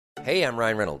Hey, I'm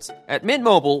Ryan Reynolds. At Mint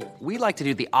Mobile, we like to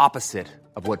do the opposite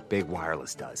of what Big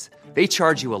Wireless does. They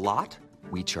charge you a lot,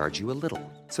 we charge you a little.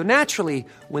 So naturally,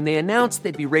 when they announced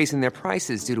they'd be raising their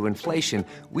prices due to inflation,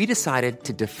 we decided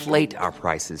to deflate our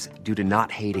prices due to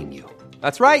not hating you.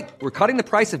 That's right. We're cutting the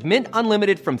price of Mint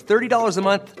Unlimited from $30 a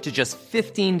month to just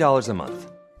 $15 a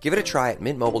month. Give it a try at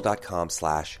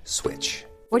mintmobile.com/switch.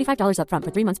 $45 up front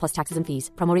for 3 months plus taxes and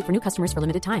fees. Promo rate for new customers for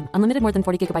limited time. Unlimited more than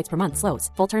 40 gigabytes per month. Slows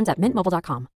full terms at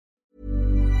mintmobile.com.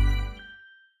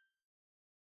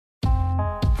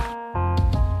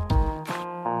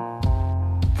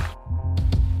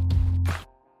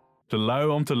 Te lui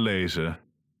om te lezen.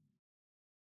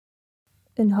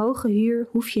 Een hoge huur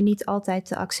hoef je niet altijd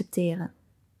te accepteren.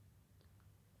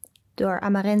 Door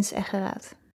Amarens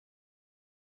Eggeraat.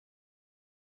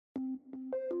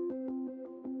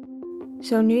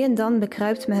 Zo nu en dan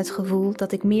bekruipt me het gevoel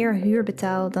dat ik meer huur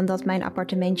betaal dan dat mijn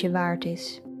appartementje waard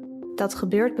is. Dat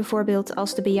gebeurt bijvoorbeeld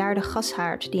als de bejaarde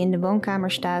gashaard die in de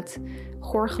woonkamer staat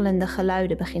gorgelende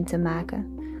geluiden begint te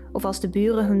maken. Of als de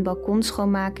buren hun balkon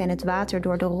schoonmaken en het water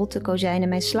door de rotte kozijnen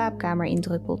mijn slaapkamer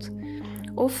indruppelt.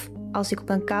 Of als ik op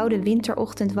een koude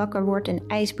winterochtend wakker word en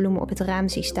ijsbloemen op het raam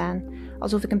zie staan.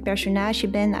 Alsof ik een personage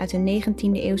ben uit een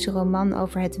 19e-eeuwse roman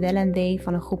over het wel en wee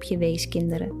van een groepje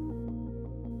weeskinderen.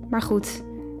 Maar goed,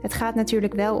 het gaat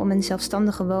natuurlijk wel om een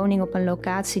zelfstandige woning op een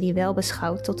locatie die wel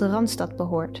beschouwd tot de Randstad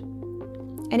behoort.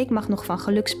 En ik mag nog van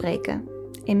geluk spreken.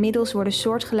 Inmiddels worden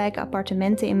soortgelijke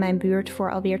appartementen in mijn buurt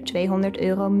voor alweer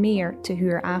 €200 meer te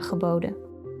huur aangeboden.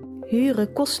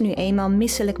 Huren kost nu eenmaal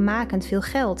misselijkmakend veel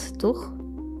geld, toch?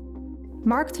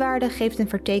 Marktwaarde geeft een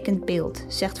vertekend beeld,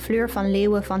 zegt Fleur van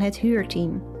Leeuwen van het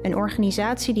Huurteam, een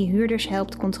organisatie die huurders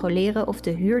helpt controleren of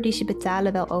de huur die ze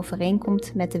betalen wel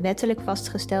overeenkomt met de wettelijk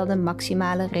vastgestelde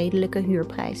maximale redelijke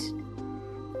huurprijs.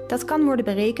 Dat kan worden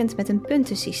berekend met een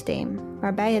puntensysteem,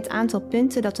 waarbij het aantal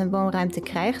punten dat een woonruimte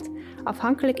krijgt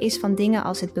afhankelijk is van dingen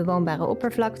als het bewoonbare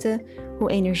oppervlakte,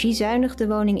 hoe energiezuinig de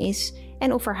woning is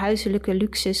en of er huiselijke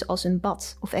luxes als een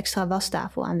bad of extra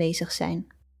wastafel aanwezig zijn.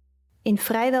 In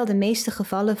vrijwel de meeste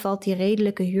gevallen valt die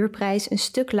redelijke huurprijs een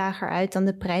stuk lager uit dan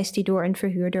de prijs die door een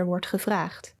verhuurder wordt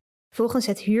gevraagd. Volgens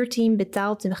het huurteam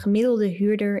betaalt de gemiddelde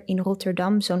huurder in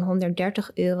Rotterdam zo'n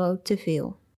 €130 te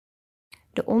veel.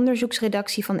 De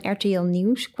onderzoeksredactie van RTL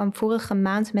Nieuws kwam vorige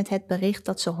maand met het bericht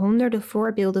dat ze honderden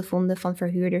voorbeelden vonden van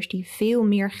verhuurders die veel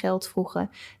meer geld vroegen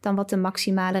dan wat de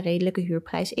maximale redelijke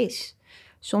huurprijs is.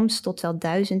 Soms tot wel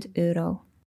 €1000.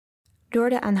 Door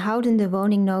de aanhoudende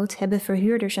woningnood hebben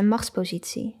verhuurders een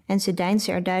machtspositie en ze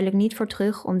deinzen er duidelijk niet voor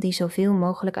terug om die zoveel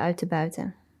mogelijk uit te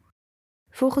buiten.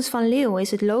 Volgens Van Leeuwen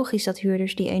is het logisch dat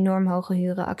huurders die enorm hoge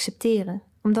huren accepteren,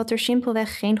 omdat er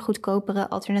simpelweg geen goedkopere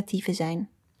alternatieven zijn.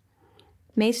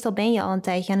 Meestal ben je al een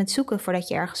tijdje aan het zoeken voordat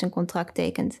je ergens een contract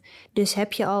tekent, dus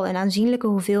heb je al een aanzienlijke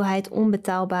hoeveelheid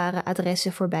onbetaalbare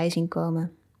adressen voorbij zien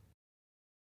komen.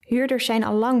 Huurders zijn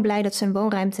al lang blij dat ze een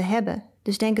woonruimte hebben,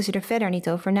 dus denken ze er verder niet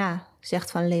over na,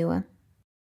 zegt Van Leeuwen.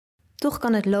 Toch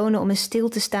kan het lonen om eens stil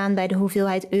te staan bij de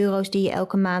hoeveelheid euro's die je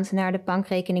elke maand naar de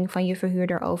bankrekening van je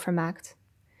verhuurder overmaakt.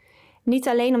 Niet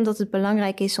alleen omdat het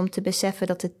belangrijk is om te beseffen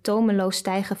dat het tomeloos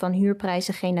stijgen van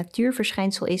huurprijzen geen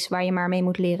natuurverschijnsel is waar je maar mee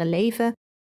moet leren leven,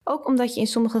 ook omdat je in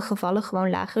sommige gevallen gewoon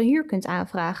lagere huur kunt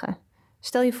aanvragen.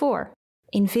 Stel je voor,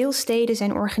 in veel steden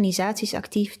zijn organisaties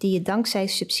actief die je dankzij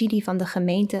subsidie van de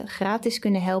gemeente gratis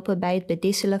kunnen helpen bij het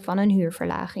bedisselen van een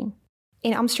huurverlaging.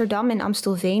 In Amsterdam en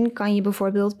Amstelveen kan je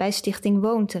bijvoorbeeld bij Stichting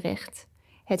Woon terecht.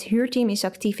 Het huurteam is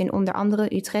actief in onder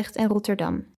andere Utrecht en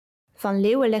Rotterdam. Van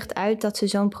Leeuwen legt uit dat ze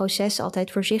zo'n proces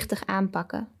altijd voorzichtig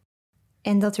aanpakken.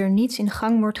 En dat er niets in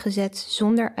gang wordt gezet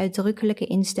zonder uitdrukkelijke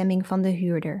instemming van de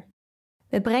huurder.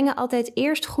 We brengen altijd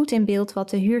eerst goed in beeld wat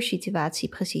de huursituatie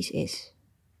precies is.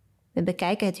 We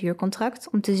bekijken het huurcontract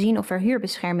om te zien of er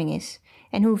huurbescherming is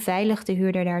en hoe veilig de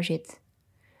huurder daar zit.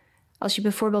 Als je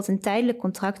bijvoorbeeld een tijdelijk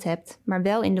contract hebt, maar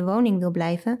wel in de woning wil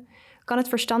blijven, kan het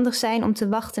verstandig zijn om te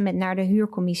wachten met naar de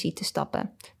huurcommissie te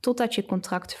stappen, totdat je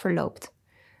contract verloopt.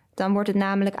 Dan wordt het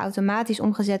namelijk automatisch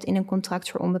omgezet in een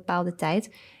contract voor onbepaalde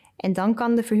tijd en dan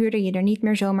kan de verhuurder je er niet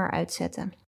meer zomaar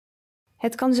uitzetten.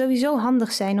 Het kan sowieso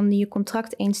handig zijn om je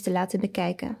contract eens te laten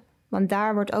bekijken, want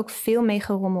daar wordt ook veel mee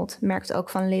gerommeld, merkt ook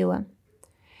Van Leeuwen.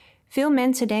 Veel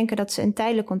mensen denken dat ze een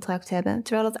tijdelijk contract hebben,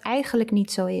 terwijl dat eigenlijk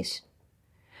niet zo is.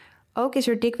 Ook is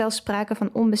er dikwijls sprake van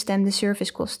onbestemde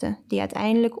servicekosten, die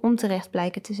uiteindelijk onterecht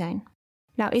blijken te zijn.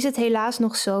 Nou is het helaas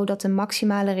nog zo dat de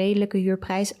maximale redelijke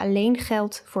huurprijs alleen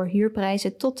geldt voor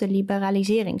huurprijzen tot de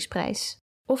liberaliseringsprijs.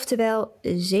 Oftewel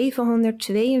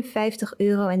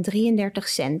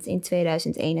 €752,33 in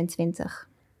 2021.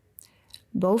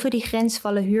 Boven die grens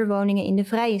vallen huurwoningen in de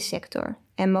vrije sector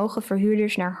en mogen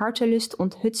verhuurders naar hartelust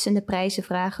onthutsende prijzen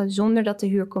vragen zonder dat de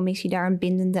huurcommissie daar een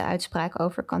bindende uitspraak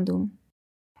over kan doen.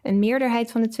 Een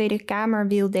meerderheid van de Tweede Kamer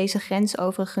wil deze grens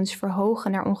overigens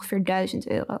verhogen naar ongeveer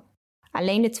 €1000.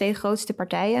 Alleen de 2 grootste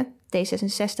partijen,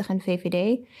 D66 en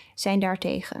VVD, zijn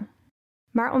daartegen.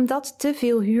 Maar omdat te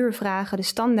veel huurvragen de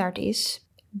standaard is,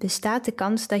 bestaat de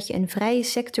kans dat je een vrije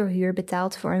sectorhuur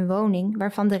betaalt voor een woning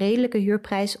waarvan de redelijke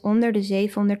huurprijs onder de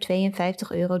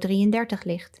 €752,33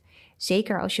 ligt.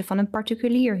 Zeker als je van een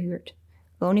particulier huurt.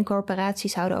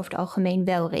 Woningcorporaties houden over het algemeen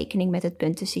wel rekening met het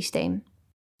puntensysteem.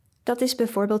 Dat is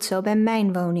bijvoorbeeld zo bij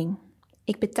mijn woning.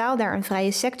 Ik betaal daar een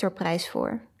vrije sectorprijs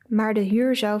voor, maar de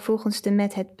huur zou volgens de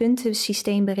met het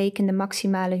puntensysteem berekende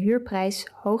maximale huurprijs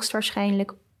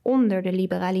hoogstwaarschijnlijk onder de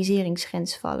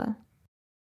liberaliseringsgrens vallen.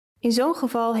 In zo'n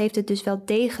geval heeft het dus wel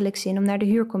degelijk zin om naar de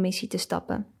huurcommissie te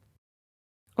stappen.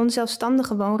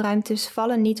 Onzelfstandige woonruimtes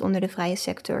vallen niet onder de vrije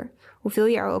sector, hoeveel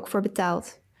je er ook voor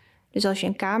betaalt. Dus als je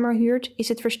een kamer huurt, is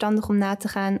het verstandig om na te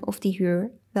gaan of die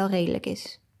huur wel redelijk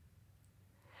is.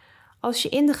 Als je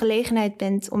in de gelegenheid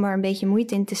bent om er een beetje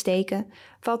moeite in te steken,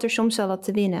 valt er soms wel wat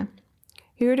te winnen.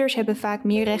 Huurders hebben vaak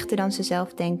meer rechten dan ze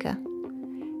zelf denken.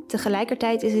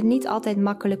 Tegelijkertijd is het niet altijd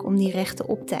makkelijk om die rechten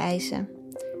op te eisen.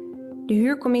 De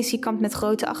huurcommissie kampt met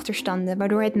grote achterstanden,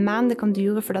 waardoor het maanden kan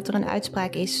duren voordat er een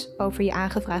uitspraak is over je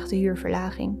aangevraagde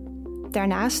huurverlaging.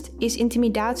 Daarnaast is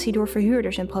intimidatie door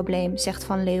verhuurders een probleem, zegt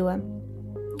Van Leeuwen.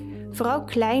 Vooral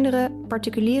kleinere,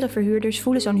 particuliere verhuurders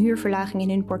voelen zo'n huurverlaging in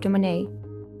hun portemonnee.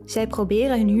 Zij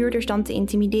proberen hun huurders dan te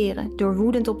intimideren door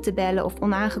woedend op te bellen of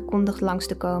onaangekondigd langs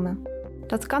te komen.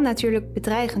 Dat kan natuurlijk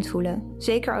bedreigend voelen,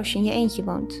 zeker als je in je eentje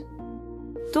woont.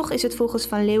 Toch is het volgens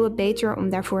Van Leeuwen beter om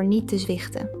daarvoor niet te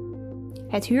zwichten.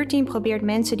 Het huurteam probeert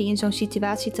mensen die in zo'n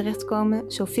situatie terechtkomen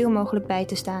zoveel mogelijk bij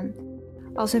te staan.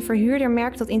 Als een verhuurder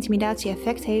merkt dat intimidatie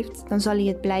effect heeft, dan zal hij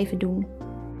het blijven doen.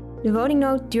 De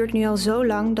woningnood duurt nu al zo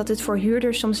lang dat het voor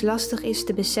huurders soms lastig is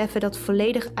te beseffen dat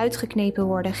volledig uitgeknepen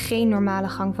worden geen normale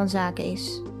gang van zaken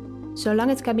is. Zolang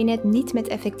het kabinet niet met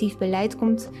effectief beleid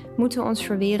komt, moeten we ons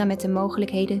verweren met de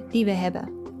mogelijkheden die we hebben.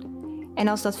 En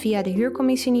als dat via de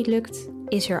huurcommissie niet lukt,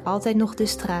 is er altijd nog de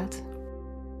straat.